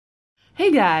Hey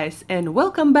guys, and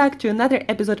welcome back to another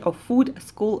episode of Food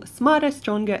School Smarter,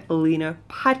 Stronger, Leaner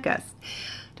podcast.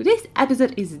 Today's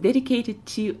episode is dedicated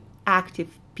to active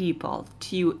people,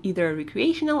 to either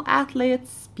recreational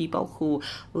athletes, people who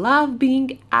love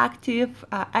being active,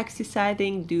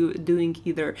 exercising, doing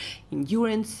either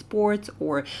endurance sports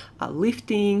or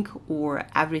lifting or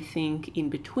everything in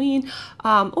between,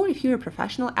 or if you're a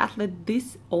professional athlete,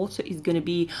 this also is going to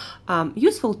be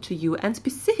useful to you. And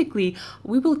specifically,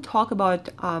 we will talk about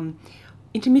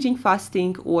intermittent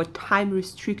fasting or time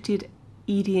restricted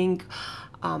eating,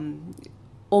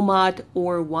 OMAD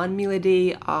or 1 meal a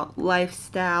day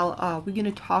lifestyle. We're going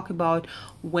to talk about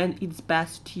when it's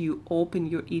best to open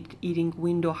your eating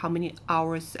window, how many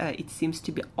hours it seems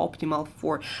to be optimal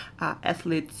for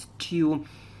athletes to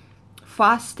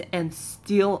fast and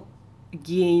still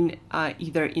gain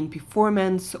either in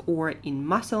performance or in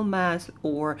muscle mass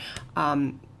or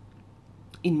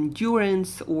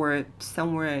endurance or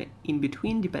somewhere in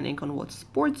between, depending on what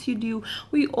sports you do.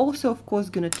 We also, of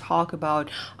course, going to talk about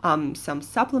some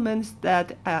supplements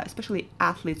that especially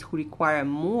athletes who require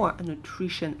more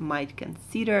nutrition might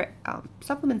consider,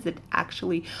 supplements that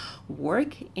actually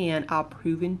work and are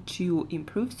proven to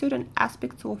improve certain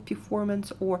aspects of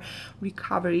performance or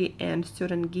recovery and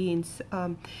certain gains.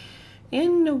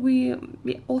 And we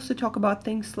also talk about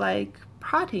things like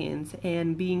proteins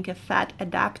and being a fat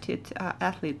adapted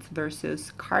athletes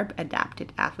versus carb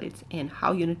adapted athletes, and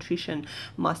how your nutrition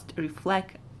must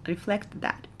reflect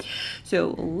that.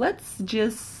 So let's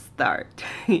just start.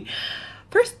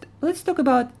 First, let's talk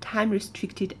about time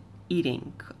restricted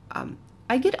eating.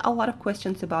 I get a lot of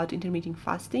questions about intermittent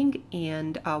fasting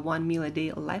and 1 meal a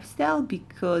day lifestyle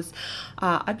because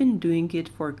I've been doing it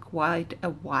for quite a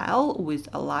while with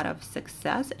a lot of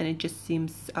success, and it just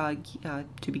seems to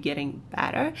be getting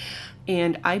better.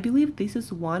 And I believe this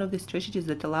is one of the strategies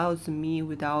that allows me,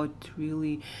 without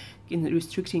really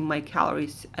restricting my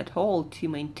calories at all, to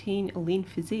maintain a lean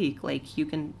physique. Like, you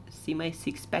can see my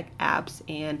six-pack abs,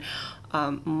 and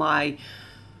my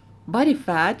body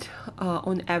fat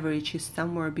on average is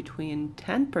somewhere between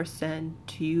 10%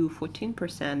 to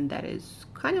 14%. That is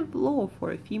kind of low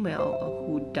for a female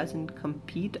who doesn't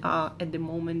compete at the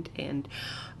moment and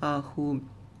who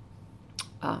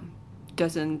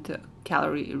doesn't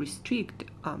calorie restrict.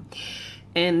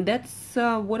 And that's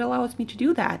what allows me to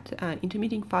do that,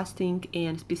 intermittent fasting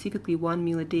and specifically 1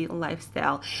 meal a day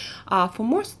lifestyle. For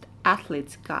most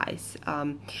athletes, guys,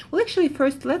 well, actually,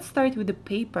 first let's start with the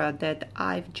paper that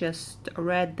I've just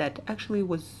read that actually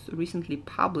was recently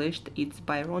published. It's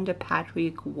by Rhonda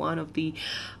Patrick, one of the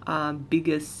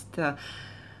biggest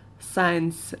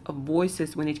science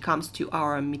voices when it comes to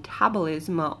our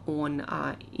metabolism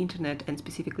on internet and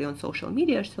specifically on social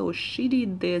media. So she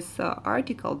did this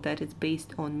article that is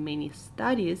based on many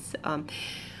studies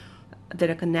that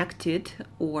are connected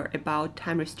or about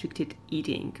time restricted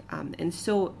eating, and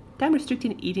so time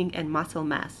restricted eating and muscle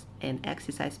mass and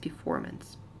exercise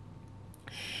performance.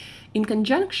 In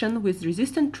conjunction with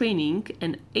resistant training,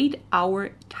 an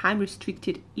 8-hour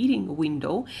time-restricted eating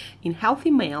window in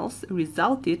healthy males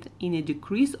resulted in a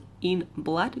decrease in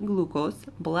blood glucose,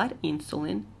 blood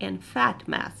insulin, and fat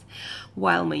mass,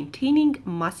 while maintaining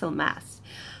muscle mass.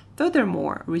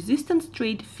 Furthermore,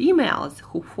 resistance-trained females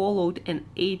who followed an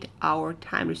 8-hour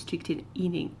time-restricted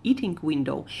eating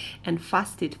window and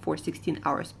fasted for 16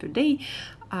 hours per day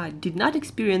did not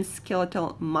experience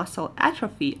skeletal muscle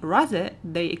atrophy. Rather,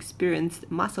 they experienced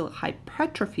muscle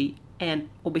hypertrophy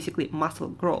or basically muscle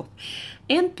growth,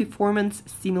 and performance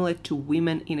similar to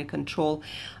women in a control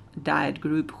diet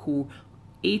group who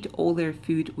ate all their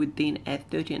food within a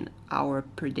 13-hour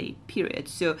per day period.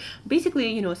 So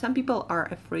basically, some people are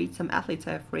afraid, some athletes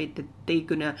are afraid that they're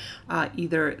gonna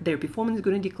either their performance is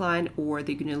gonna decline or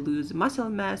they're gonna lose muscle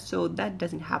mass. So that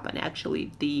doesn't happen.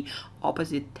 Actually, the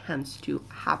opposite tends to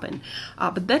happen.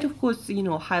 But that, of course,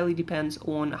 highly depends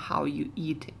on how you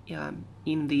eat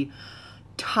in the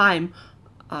time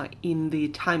in the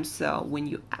times when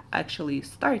you actually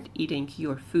start eating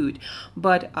your food.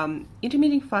 But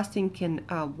intermittent fasting can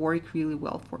work really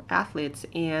well for athletes.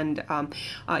 And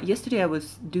yesterday I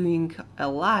was doing a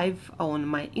live on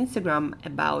my Instagram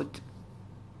about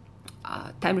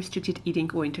time-restricted eating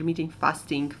or intermittent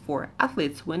fasting for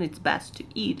athletes, when it's best to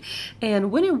eat.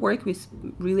 And when I work with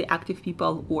really active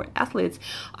people or athletes,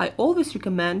 I always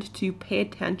recommend to pay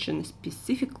attention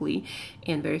specifically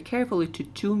and very carefully to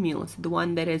 2 meals. The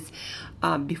one that is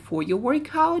before your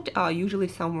workout, usually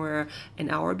somewhere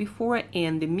an hour before,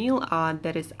 and the meal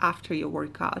that is after your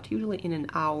workout, usually in an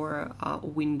hour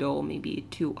window, maybe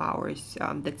 2 hours.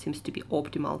 That seems to be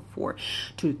optimal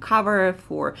to recover,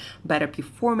 for better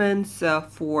performance,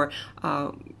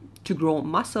 to to grow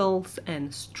muscles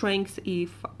and strength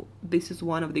if this is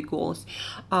one of the goals.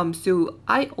 So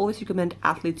I always recommend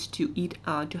athletes to eat,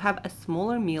 to have a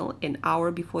smaller meal an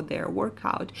hour before their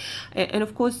workout. And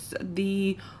of course,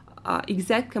 the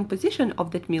exact composition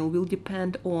of that meal will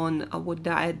depend on what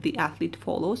diet the athlete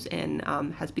follows and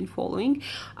has been following,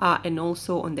 and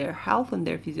also on their health, on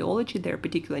their physiology, their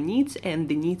particular needs, and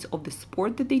the needs of the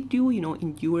sport that they do.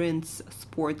 Endurance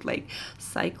sport like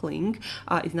cycling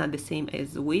is not the same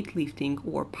as weightlifting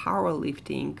or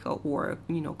powerlifting or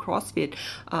CrossFit.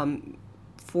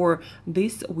 For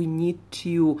this, we need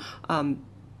to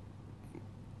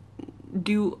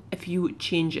do a few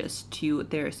changes to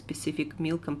their specific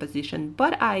meal composition,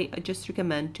 but I just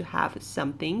recommend to have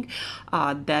something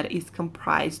that is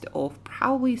comprised of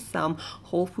probably some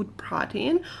whole food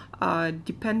protein,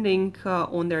 depending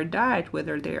on their diet,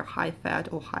 whether they're high fat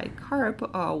or high carb.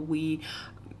 We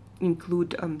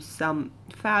include some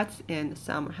fats and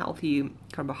some healthy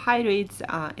carbohydrates,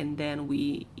 and then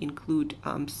we include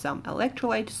some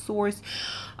electrolyte source.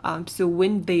 So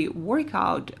when they work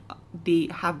out, they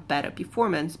have better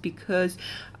performance, because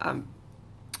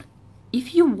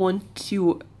if you want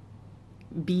to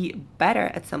be better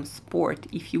at some sport,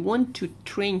 if you want to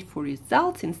train for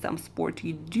results in some sport,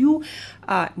 you do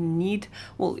need,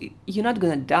 well, you're not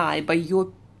gonna die, but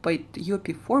your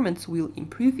performance will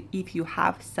improve if you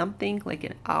have something like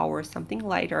an hour, something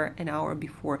lighter, an hour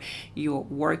before your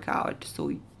workout.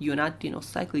 So you're not,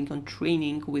 cycling on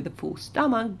training with a full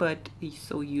stomach, but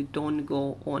so you don't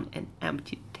go on an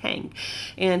empty tank.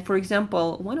 And for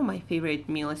example, one of my favorite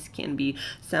meals can be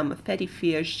some fatty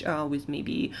fish with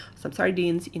maybe some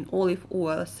sardines in olive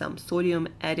oil, some sodium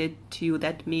added to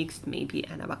that mix, maybe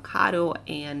an avocado,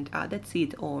 and that's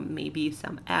it. Or maybe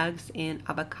some eggs and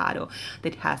avocado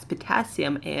that has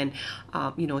potassium and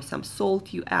some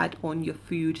salt you add on your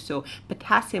food. So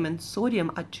potassium and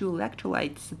sodium are two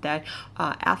electrolytes that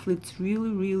athletes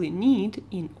really need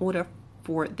in order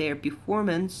for their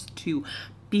performance to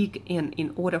peak and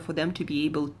in order for them to be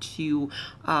able to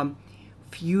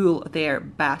fuel their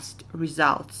best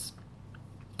results.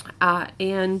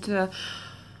 And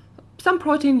some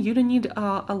protein, you don't need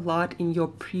a lot in your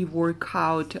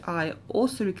pre-workout. I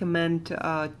also recommend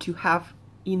to have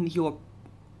in your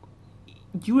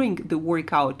during the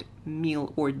workout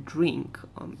meal or drink,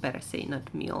 better say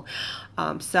not meal,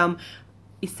 some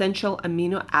essential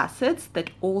amino acids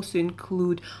that also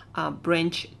include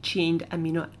branch-chained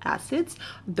amino acids.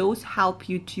 Those help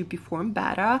you to perform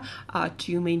better,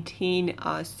 to maintain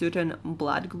a certain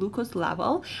blood glucose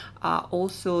level.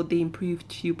 Also, they improve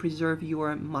to preserve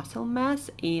your muscle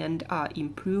mass and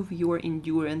improve your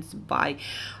endurance by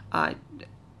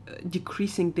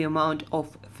decreasing the amount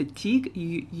of fatigue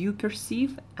you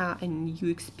perceive and you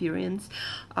experience.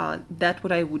 That's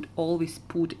what I would always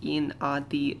put in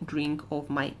the drink of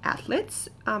my athletes.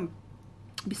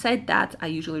 Besides that, I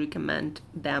usually recommend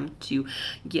them to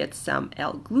get some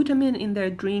L-glutamine in their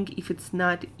drink if it's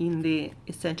not in the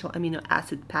essential amino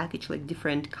acid package. Like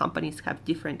different companies have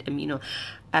different amino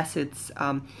acids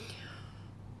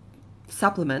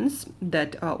supplements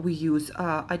that we use.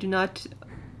 I do not,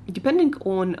 depending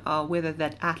on whether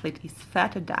that athlete is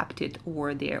fat adapted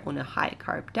or they're on a high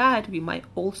carb diet, we might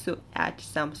also add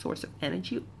some source of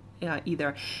energy,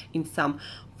 either in some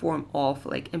form of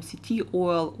like MCT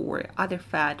oil or other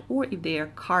fat, or if they are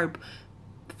carb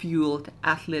fueled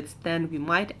athletes, then we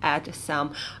might add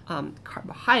some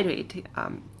carbohydrate.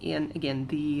 And again,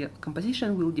 the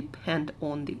composition will depend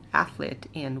on the athlete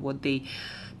and what they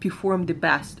perform the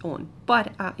best on.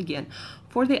 But again,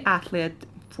 for the athlete,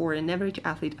 for an average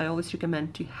athlete, I always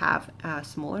recommend to have a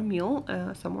smaller meal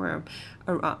somewhere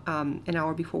an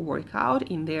hour before workout.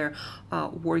 In their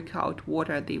workout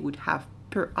water, they would have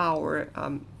per hour.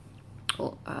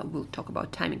 We'll talk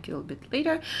about timing a little bit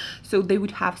later. So they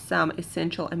would have some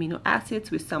essential amino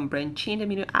acids with some branched-chain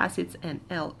amino acids and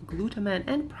L-glutamine,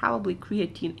 and probably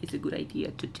creatine is a good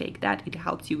idea to take that. It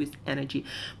helps you with energy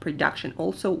production.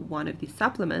 Also, one of the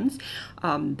supplements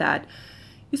that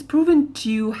is proven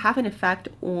to have an effect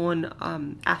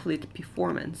on athlete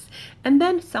performance. And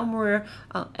then somewhere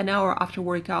an hour after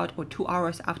workout or 2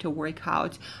 hours after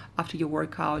workout, after your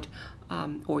workout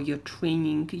or your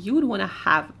training, you would want to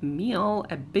have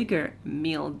a bigger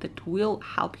meal that will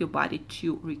help your body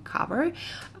to recover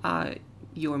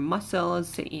your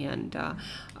muscles and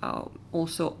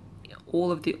also all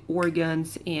of the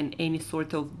organs and any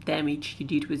sort of damage you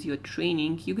did with your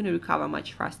training. You're going to recover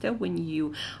much faster when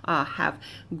you have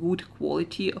good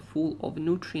quality, full of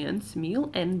nutrients meal.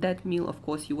 And that meal, of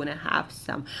course, you want to have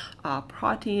some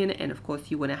protein, and of course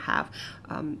you want to have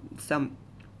some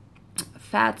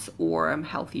fats or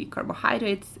healthy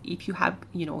carbohydrates. If you have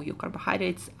your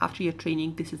carbohydrates after your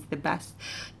training, this is the best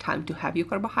time to have your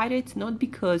carbohydrates, not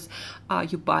because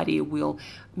your body will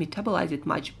metabolize it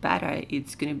much better.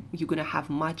 You're gonna have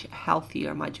much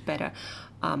healthier, much better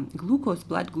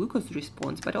blood glucose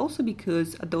response, but also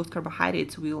because those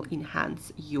carbohydrates will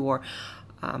enhance your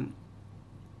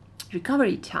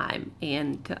recovery time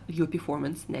and your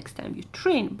performance next time you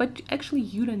train. But actually,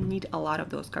 you don't need a lot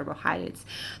of those carbohydrates.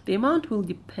 The amount will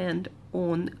depend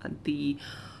on the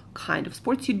kind of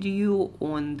sports you do,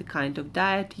 on the kind of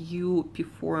diet you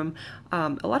perform.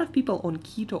 A lot of people on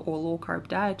keto or low carb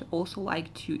diet also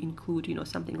like to include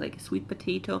something like a sweet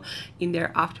potato in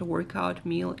their after workout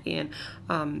meal, and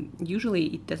usually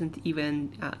it doesn't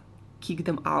even kick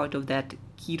them out of that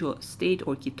keto state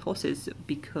or ketosis,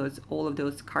 because all of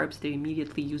those carbs, they're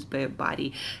immediately used by your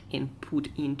body and put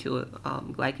into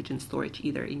glycogen storage,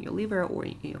 either in your liver or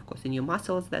of course in your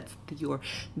muscles. That's your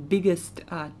biggest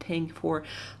tank for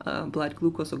blood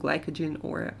glucose or glycogen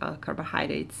or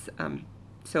carbohydrates.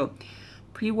 So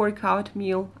pre-workout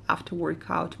meal, after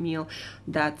workout meal,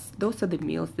 those are the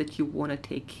meals that you want to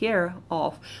take care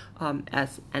of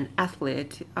as an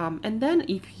athlete. And then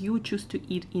if you choose to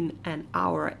eat in an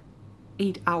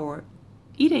 8-hour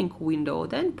eating window,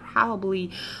 then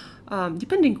probably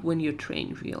depending when you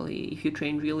train really. If you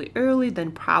train really early,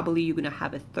 then probably you're gonna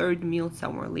have a third meal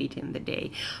somewhere late in the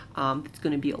day. It's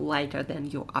gonna be lighter than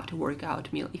your after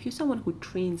workout meal. If you're someone who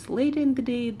trains late in the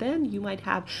day, then you might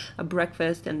have a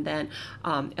breakfast and then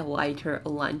a lighter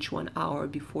lunch 1 hour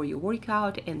before your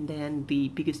workout, and then the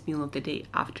biggest meal of the day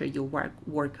after your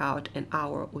workout, an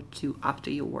hour or two after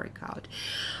your workout.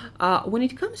 When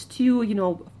it comes to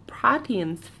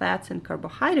proteins, fats, and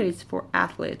carbohydrates for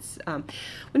athletes,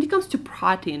 when it comes to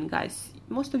protein, guys,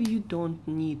 most of you don't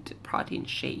need protein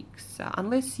shakes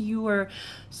unless you are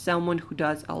someone who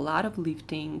does a lot of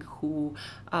lifting, who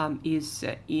is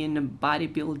in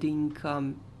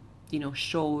bodybuilding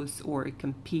shows or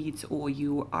competes, or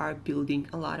you are building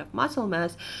a lot of muscle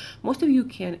mass. Most of you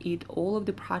can eat all of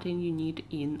the protein you need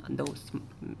in those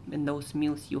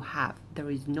meals you have. There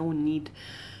is no need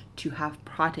to have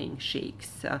protein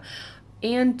shakes.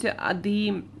 And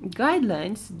the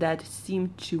guidelines that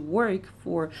seem to work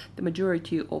for the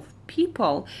majority of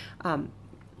people,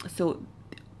 so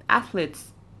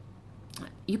athletes,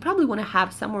 you probably want to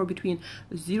have somewhere between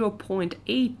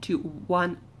 0.8 to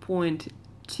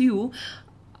 1.2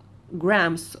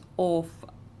 grams of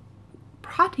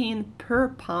protein per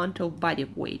pound of body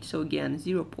weight. So again,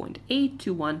 0.8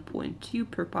 to 1.2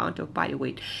 per pound of body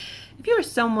weight. If you're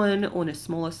someone on a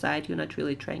smaller side, you're not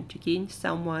really trying to gain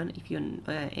someone,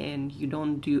 and you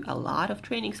don't do a lot of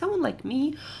training, someone like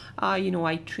me,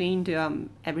 I trained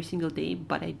every single day,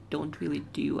 but I don't really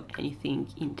do anything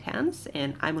intense,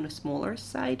 and I'm on a smaller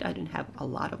side. I don't have a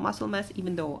lot of muscle mass,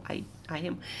 even though I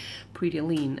am pretty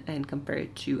lean, and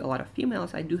compared to a lot of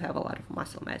females, I do have a lot of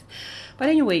muscle mass. But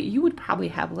anyway, you would probably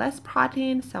have less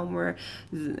protein, somewhere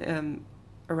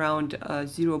around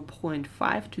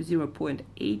 0.5 to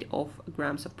 0.8 of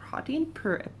grams of protein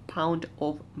per pound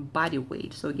of body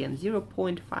weight. So again,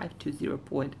 0.5 to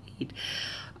 0.8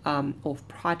 of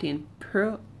protein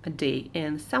per day.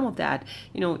 And some of that,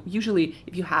 usually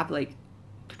if you have like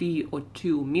 3 or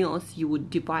 2 meals, you would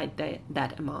divide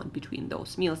that amount between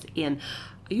those meals, and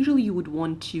usually you would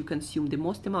want to consume the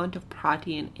most amount of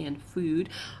protein and food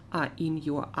in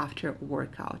your after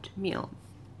workout meal.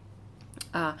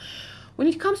 When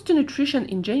it comes to nutrition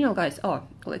in general, guys,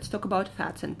 let's talk about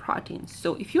fats and proteins.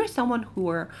 So if you're someone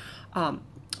who's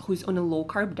on a low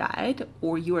carb diet,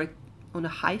 or you're on a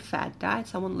high fat diet,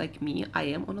 someone like me, I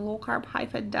am on a low carb, high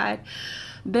fat diet,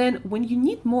 then when you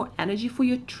need more energy for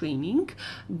your training,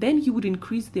 then you would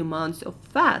increase the amounts of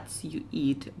fats you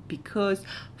eat, because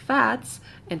fats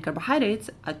and carbohydrates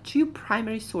are 2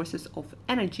 primary sources of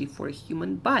energy for a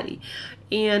human body.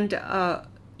 And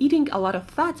eating a lot of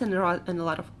fats and a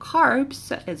lot of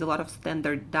carbs, as a lot of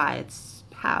standard diets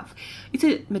have, it's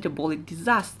a metabolic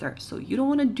disaster. So you don't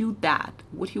want to do that.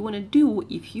 What you want to do,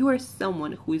 if you are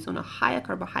someone who is on a higher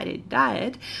carbohydrate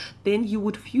diet, then you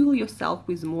would fuel yourself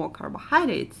with more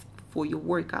carbohydrates for your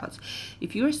workouts.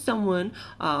 If you're someone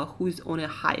who is on a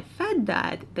high fat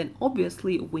diet, then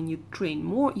obviously when you train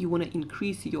more, you want to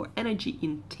increase your energy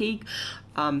intake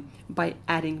by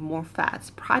adding more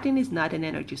fats. Protein is not an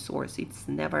energy source. It's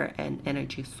never an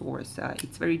energy source.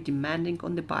 It's very demanding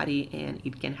on the body, and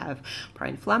it can have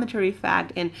pro-inflammatory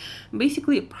effect. And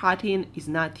basically, protein is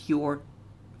not your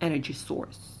energy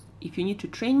source. If you need to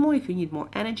train more, if you need more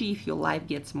energy, if your life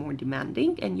gets more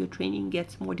demanding and your training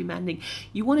gets more demanding,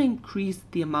 you want to increase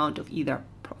the amount of either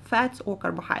fats or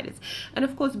carbohydrates. And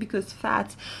of course, because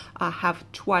fats have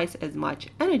twice as much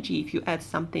energy, if you add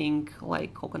something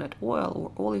like coconut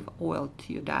oil or olive oil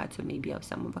to your diet, so maybe have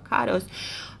some avocados,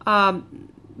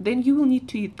 then you will need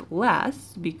to eat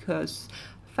less, because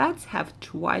fats have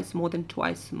more than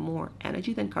twice more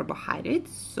energy than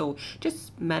carbohydrates. So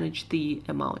just manage the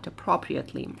amount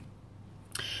appropriately.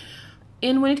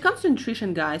 And when it comes to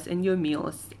nutrition, guys, and your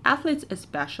meals, athletes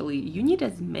especially, you need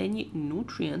as many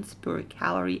nutrients per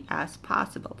calorie as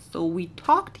possible. So we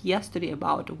talked yesterday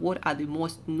about what are the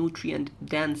most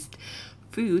nutrient-dense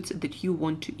foods that you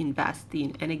want to invest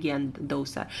in. And again,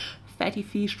 those are fatty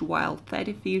fish, wild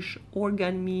fatty fish,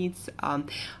 organ meats,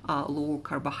 low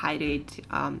carbohydrate,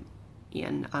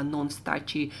 and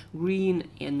non-starchy green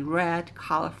and red,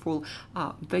 colorful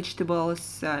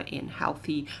vegetables, and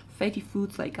healthy fatty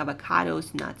foods like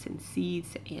avocados, nuts and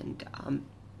seeds, and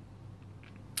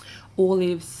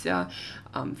olives,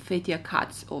 fattier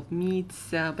cuts of meats,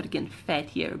 but again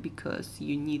fattier because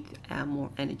you need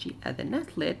more energy as an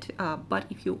athlete. But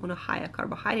if you're on a higher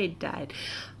carbohydrate diet,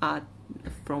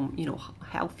 from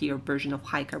healthier version of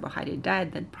high carbohydrate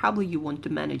diet, then probably you want to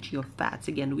manage your fats.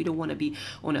 Again, we don't want to be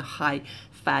on a high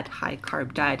fat, high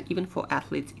carb diet. Even for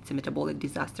athletes, it's a metabolic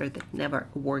disaster that never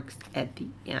works at the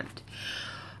end.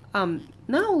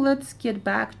 Now let's get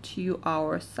back to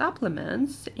our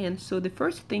supplements. And so the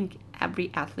first thing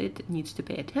every athlete needs to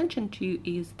pay attention to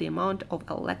is the amount of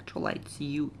electrolytes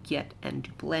you get and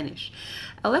replenish.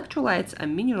 Electrolytes are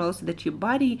minerals that your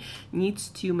body needs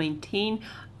to maintain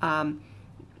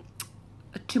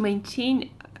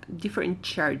different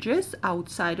charges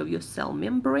outside of your cell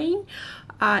membrane,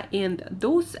 and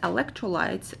those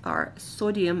electrolytes are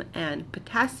sodium and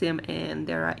potassium, and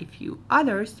there are a few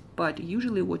others, but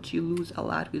usually what you lose a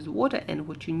lot with water and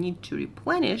what you need to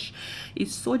replenish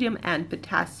is sodium and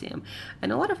potassium.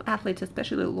 And a lot of athletes,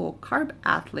 especially low carb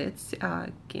athletes,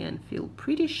 can feel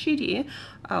pretty shitty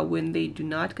when they do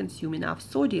not consume enough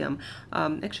sodium.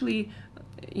 Actually,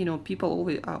 people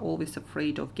are always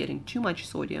afraid of getting too much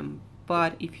sodium.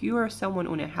 But if you are someone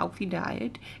on a healthy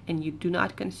diet and you do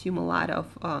not consume a lot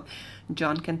of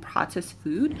junk and processed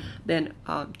food, then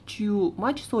too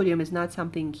much sodium is not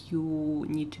something you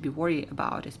need to be worried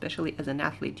about, especially as an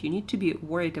athlete. You need to be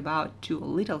worried about too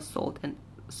little salt. And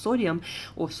sodium,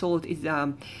 or salt, is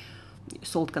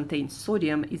salt contains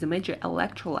sodium, is a major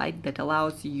electrolyte that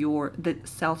allows the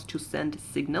cells to send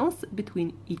signals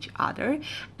between each other.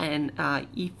 And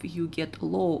if you get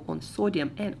low on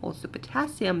sodium and also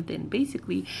potassium, then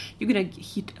basically you're gonna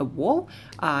hit a wall,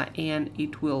 and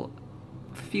it will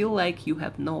feel like you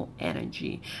have no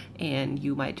energy, and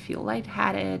you might feel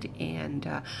lightheaded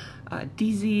and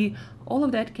dizzy. All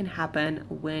of that can happen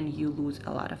when you lose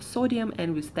a lot of sodium,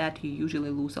 and with that you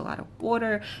usually lose a lot of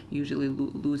water, usually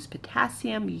lose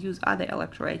potassium. You use other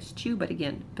electrolytes too, but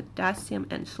again, potassium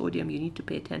and sodium, you need to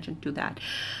pay attention to that.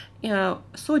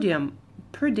 Sodium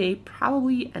per day,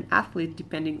 probably an athlete,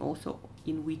 depending also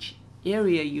in which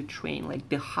area you train, like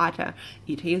the hotter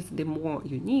it is, the more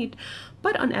you need,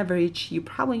 but on average you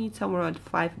probably need somewhere around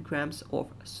 5 grams of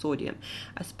sodium.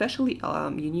 Especially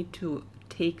you need to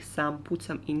put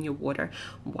some in your water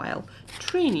while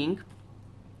training.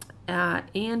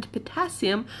 And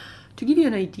potassium, to give you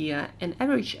an idea, an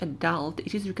average adult,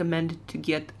 it is recommended to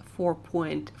get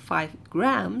 4.5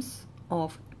 grams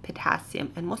of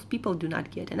potassium, and most people do not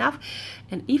get enough.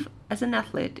 And if as an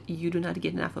athlete you do not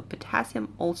get enough of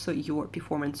potassium, also your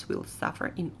performance will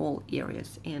suffer in all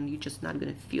areas, and you're just not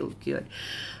going to feel good.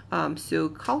 So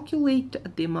calculate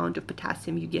the amount of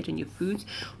potassium you get in your foods.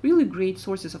 Really great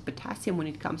sources of potassium when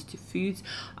it comes to foods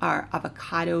are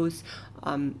avocados.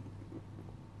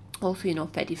 Also,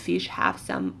 fatty fish have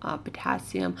some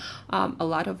potassium. A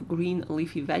lot of green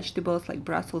leafy vegetables like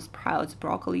Brussels sprouts,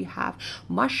 broccoli have.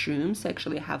 Mushrooms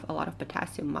actually have a lot of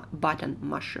potassium, button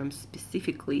mushrooms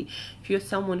specifically. If you're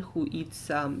someone who eats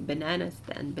bananas,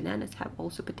 then bananas have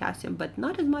also potassium, but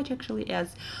not as much actually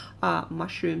as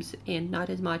mushrooms, and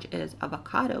not as much as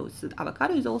avocados.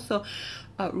 Avocado is also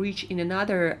rich in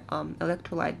another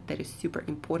electrolyte that is super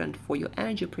important for your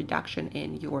energy production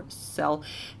and your cell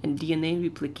and DNA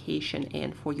replication,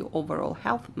 and for your overall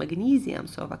health, magnesium.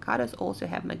 So avocados also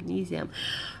have magnesium.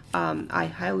 I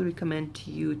highly recommend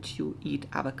to you to eat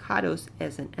avocados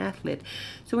as an athlete.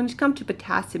 So when it comes to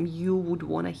potassium, you would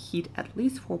want to hit at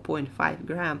least 4.5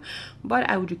 gram, but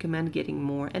I would recommend getting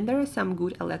more. And there are some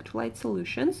good electrolyte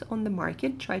solutions on the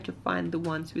market. Try to find the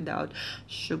ones without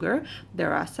sugar.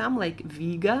 There are some like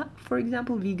Vega, for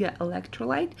example, Vega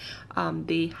electrolyte.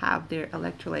 They have their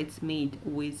electrolytes made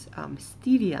with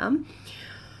stevia.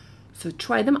 So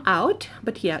try them out,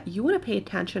 but yeah, you want to pay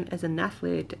attention as an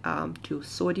athlete to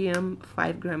sodium,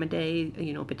 5 grams a day,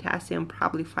 potassium,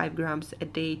 probably 5 grams a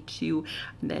day too,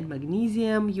 and then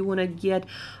magnesium, you want to get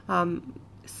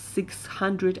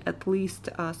 600 at least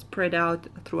spread out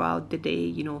throughout the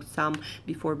day, some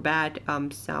before bed,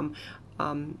 some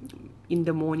in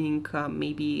the morning,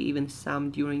 maybe even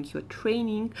some during your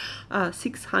training,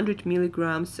 600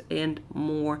 milligrams and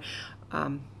more.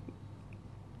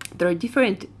 There are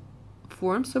different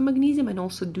forms of magnesium, and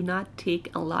also do not take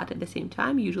a lot at the same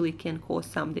time. Usually can cause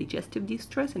some digestive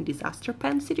distress and disaster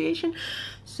pen situation.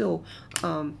 So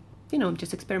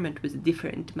just experiment with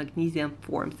different magnesium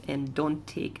forms and don't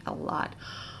take a lot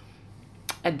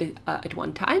at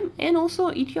one time. And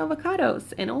also eat your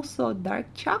avocados, and also dark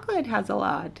chocolate has a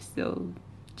lot, so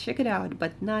check it out,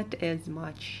 but not as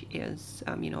much as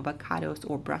avocados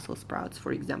or Brussels sprouts,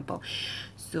 for example.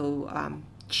 So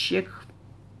check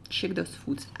those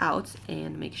foods out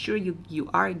and make sure you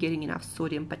are getting enough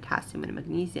sodium, potassium, and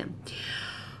magnesium.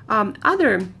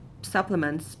 Other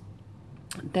supplements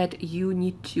that you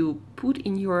need to put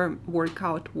in your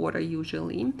workout water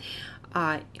usually,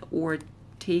 or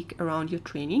take around your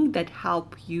training, that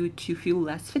help you to feel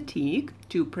less fatigue,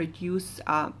 to produce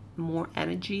more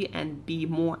energy and be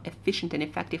more efficient and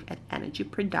effective at energy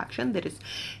production. That is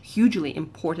hugely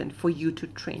important for you to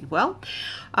train well.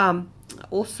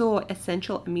 Also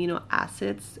essential amino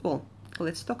acids. Well,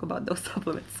 let's talk about those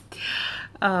supplements.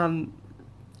 And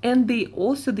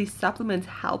these supplements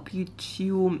help you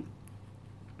to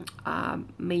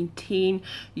maintain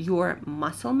your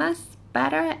muscle mass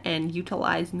better and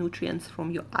utilize nutrients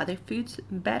from your other foods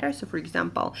better. So for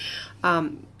example,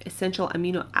 essential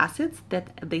amino acids,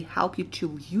 that they help you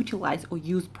to utilize or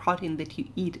use protein that you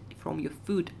eat from your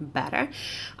food better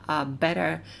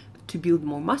to build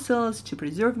more muscles, to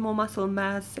preserve more muscle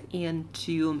mass, and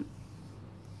to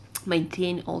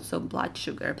maintain also blood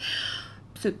sugar.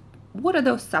 So what are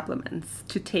those supplements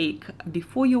to take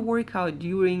before your workout,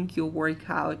 during your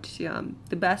workout?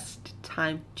 The best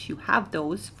time to have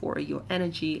those for your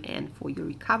energy and for your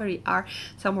recovery are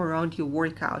somewhere around your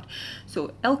workout.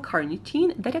 So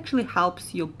L-carnitine, that actually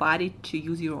helps your body to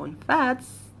use your own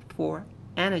fats for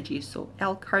energy. So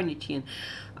L-carnitine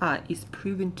is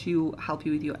proven to help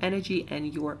you with your energy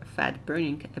and your fat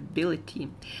burning ability.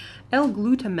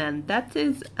 L-glutamine, that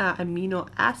is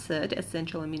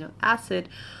essential amino acid,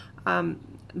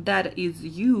 that is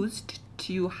used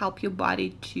to help your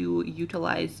body to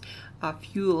utilize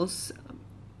fuels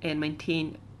and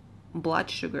maintain blood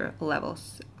sugar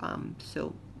levels.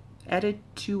 So add it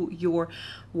to your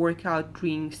workout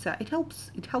drinks. It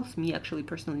helps me actually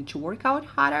personally to work out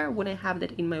harder when I have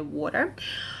that in my water.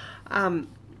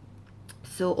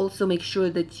 So also make sure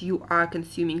that you are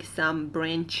consuming some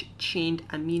branch-chain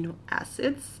amino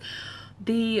acids.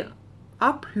 They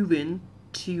are proven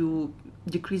to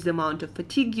decrease the amount of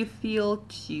fatigue you feel,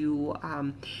 to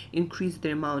increase the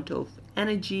amount of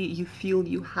energy you feel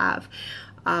you have.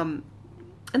 And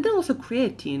then also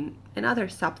creatine, another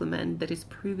supplement that is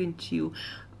proven to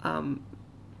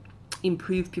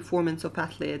improve performance of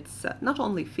athletes, not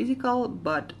only physical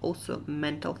but also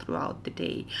mental throughout the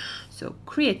day. So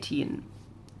creatine,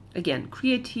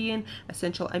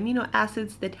 essential amino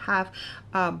acids that have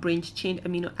branch-chain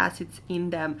amino acids in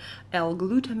them,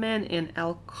 L-glutamine and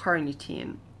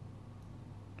L-carnitine.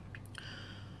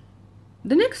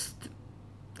 The next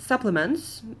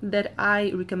supplements that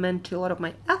I recommend to a lot of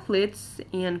my athletes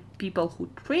and people who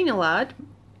train a lot,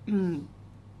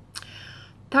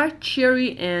 tart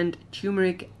cherry and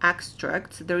turmeric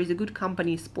extracts. There is a good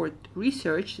company, Sport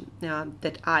Research,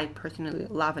 that I personally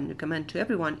love and recommend to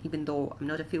everyone, even though I'm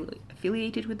not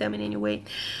affiliated with them in any way.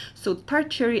 So tart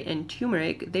cherry and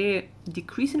turmeric, they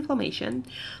decrease inflammation,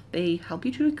 they help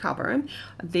you to recover,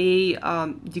 they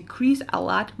decrease a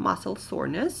lot muscle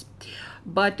soreness.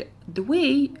 But the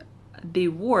way they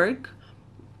work,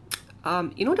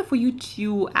 in order for you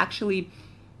to actually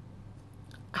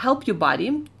help your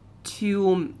body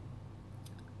to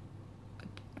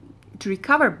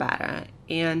recover better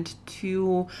and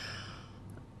to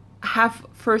have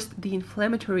first the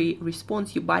inflammatory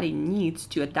response your body needs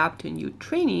to adapt to a new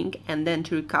training, and then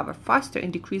to recover faster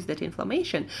and decrease that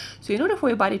inflammation. So in order for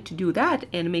your body to do that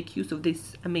and make use of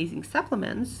these amazing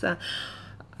supplements,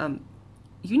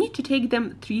 you need to take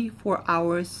them 3-4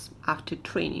 hours after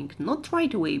training, not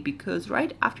right away, because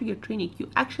right after your training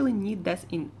you actually need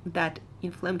that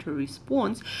inflammatory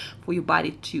response for your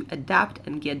body to adapt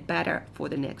and get better for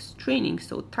the next training.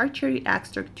 So tart cherry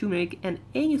extract, turmeric, and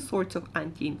any sorts of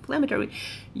anti-inflammatory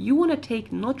you want to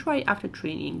take not right after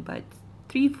training, but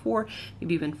 3-4,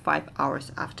 maybe even 5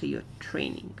 hours after your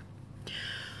training.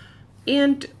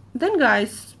 And Then,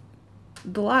 guys,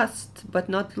 the last but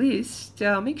not least,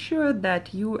 make sure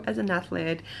that you as an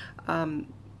athlete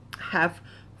have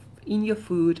in your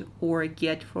food or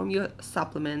get from your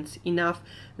supplements enough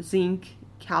zinc,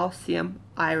 calcium,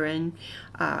 iron,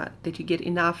 that you get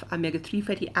enough omega-3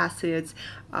 fatty acids,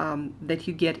 that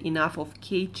you get enough of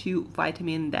K2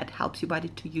 vitamin that helps your body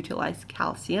to utilize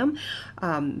calcium,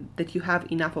 that you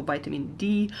have enough of vitamin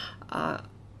D,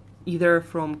 either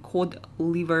from cod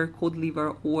liver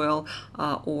oil,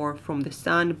 or from the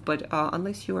sun. But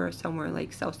unless you're somewhere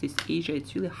like Southeast Asia,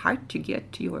 it's really hard to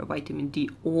get to your vitamin D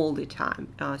all the time.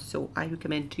 So I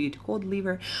recommend to eat cod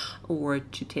liver or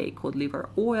to take cod liver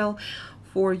oil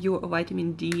for your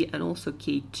vitamin D, and also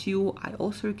K2. I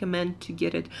also recommend to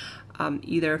get it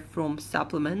either from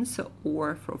supplements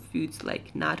or from foods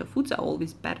like natto. Foods are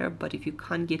always better, but if you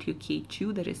can't get your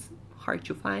K2, that is hard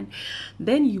to find,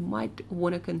 then you might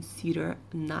want to consider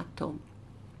natto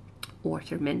or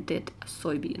fermented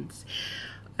soybeans.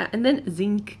 And then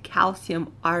zinc,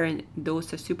 calcium, iron,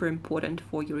 those are super important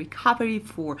for your recovery,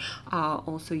 for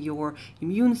also your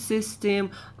immune system.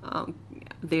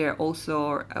 They're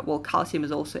also, calcium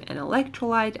is also an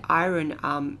electrolyte.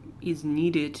 Iron is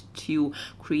needed to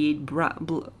create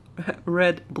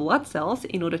red blood cells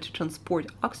in order to transport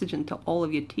oxygen to all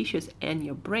of your tissues and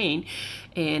your brain.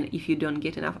 And if you don't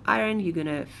get enough iron, you're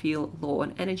gonna feel low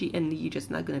on energy and you're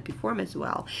just not gonna perform as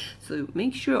well. So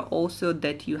make sure also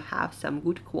that you have some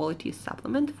good quality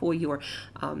supplement for your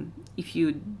if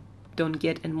you don't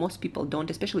get, and most people don't,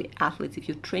 especially athletes, if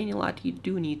you train a lot, you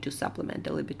do need to supplement a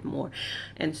little bit more.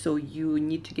 And so you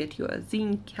need to get your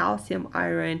zinc, calcium,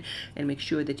 iron, and make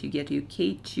sure that you get your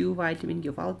K2 vitamin,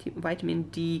 your vitamin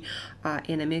D,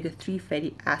 and omega-3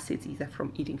 fatty acids, either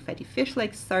from eating fatty fish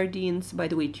like sardines. By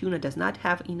the way, tuna does not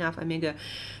have enough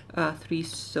omega-3,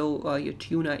 so your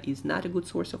tuna is not a good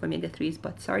source of omega-3s,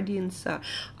 but sardines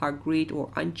are great,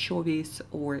 or anchovies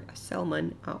or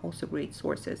salmon are also great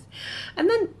sources. And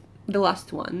then the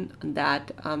last one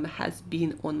that has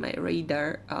been on my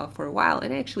radar for a while,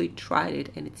 and I actually tried it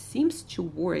and it seems to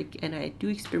work, and I do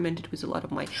experiment it with a lot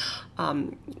of my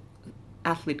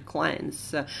athlete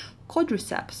clients.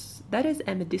 Quadriceps, that is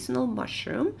a medicinal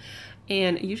mushroom,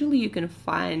 and usually you can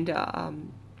find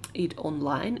it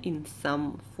online in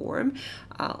some form,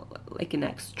 like an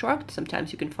extract.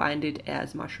 Sometimes you can find it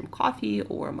as mushroom coffee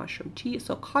or mushroom tea.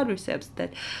 So quadriceps,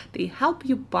 that they help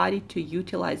your body to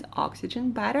utilize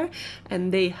oxygen better,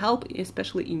 and they help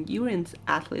especially endurance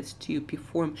athletes to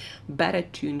perform better,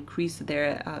 to increase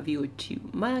their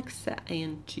VO2 max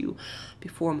and to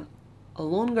perform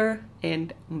longer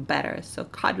and better. So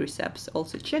quadriceps,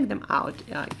 also check them out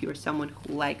if you're someone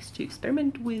who likes to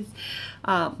experiment with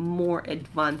more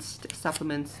advanced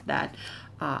supplements that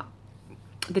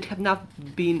have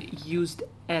not been used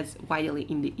as widely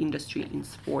in the industry in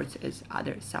sports as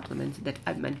other supplements that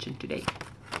I've mentioned today.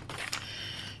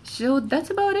 So that's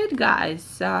about it,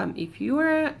 guys. If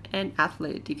you're an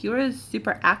athlete, if you're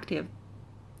super active,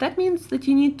 that means that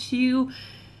you need to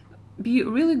be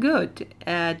really good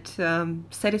at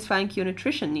satisfying your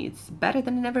nutrition needs, better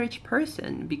than an average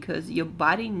person, because your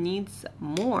body needs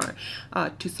more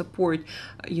to support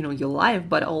your life,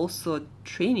 but also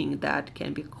training that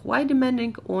can be quite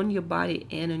demanding on your body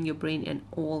and on your brain and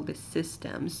all the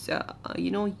systems.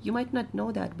 You might not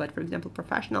know that, but for example,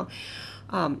 professional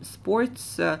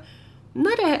sports,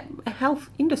 not a health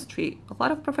industry. A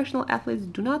lot of professional athletes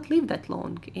do not live that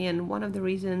long, and one of the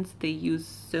reasons they use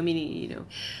so many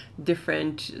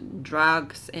different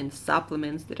drugs and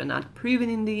supplements that are not proven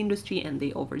in the industry, and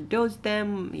they overdose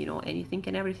them, anything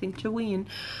and everything to win.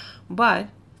 But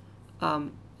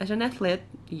as an athlete,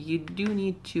 you do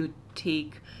need to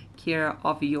take care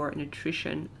of your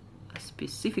nutrition,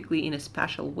 specifically in a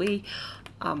special way,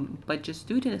 but just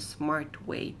do it in a smart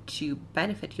way to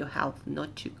benefit your health,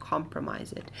 not to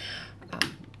compromise it.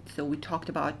 So we talked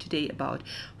about today about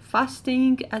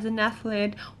fasting as an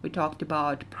athlete. We talked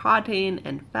about protein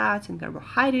and fats and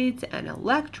carbohydrates and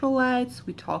electrolytes.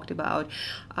 We talked about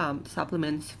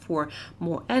supplements for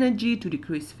more energy, to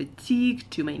decrease fatigue,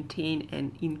 to maintain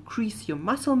and increase your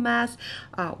muscle mass.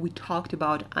 We talked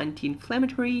about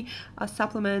anti-inflammatory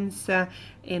supplements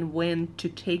and when to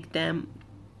take them.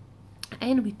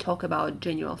 And we talk about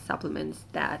general supplements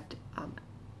that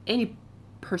any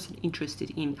person interested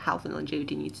in health and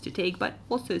longevity needs to take, but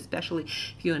also especially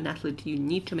if you're an athlete, you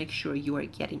need to make sure you are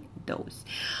getting those.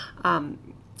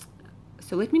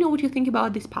 So let me know what you think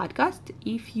about this podcast.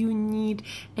 If you need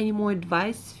any more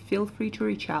advice, feel free to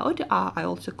reach out. I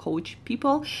also coach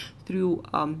people through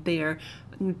their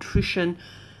nutrition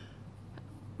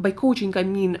By coaching, I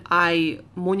mean I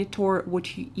monitor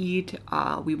what you eat,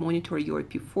 we monitor your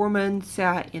performance,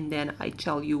 and then I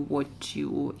tell you what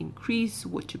to increase,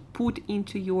 what to put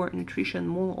into your nutrition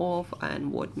more of,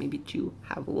 and what maybe to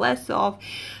have less of,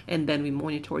 and then we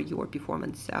monitor your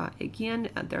performance again.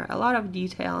 There are a lot of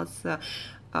details.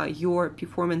 Your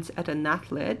performance as an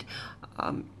athlete,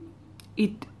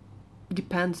 it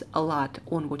depends a lot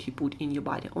on what you put in your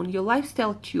body, on your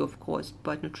lifestyle too, of course,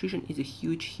 but nutrition is a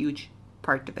huge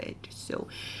part of it. So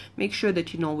make sure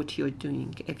that you know what you're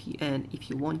doing. If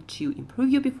you want to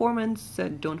improve your performance,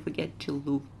 don't forget to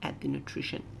look at the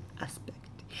nutrition aspect.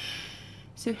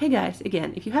 So hey guys,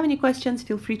 again, if you have any questions,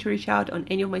 feel free to reach out on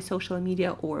any of my social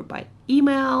media or by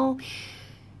email.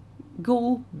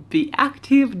 Go be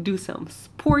active, do some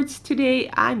sports today.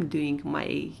 I'm doing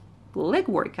my leg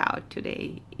workout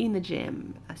today in the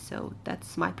gym, so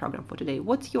that's my program for today.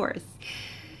 What's yours?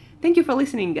 Thank you for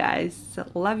listening, guys.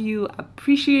 Love you,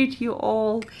 appreciate you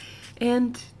all,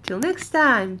 and till next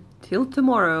time, till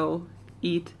tomorrow,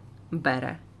 eat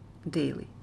better daily.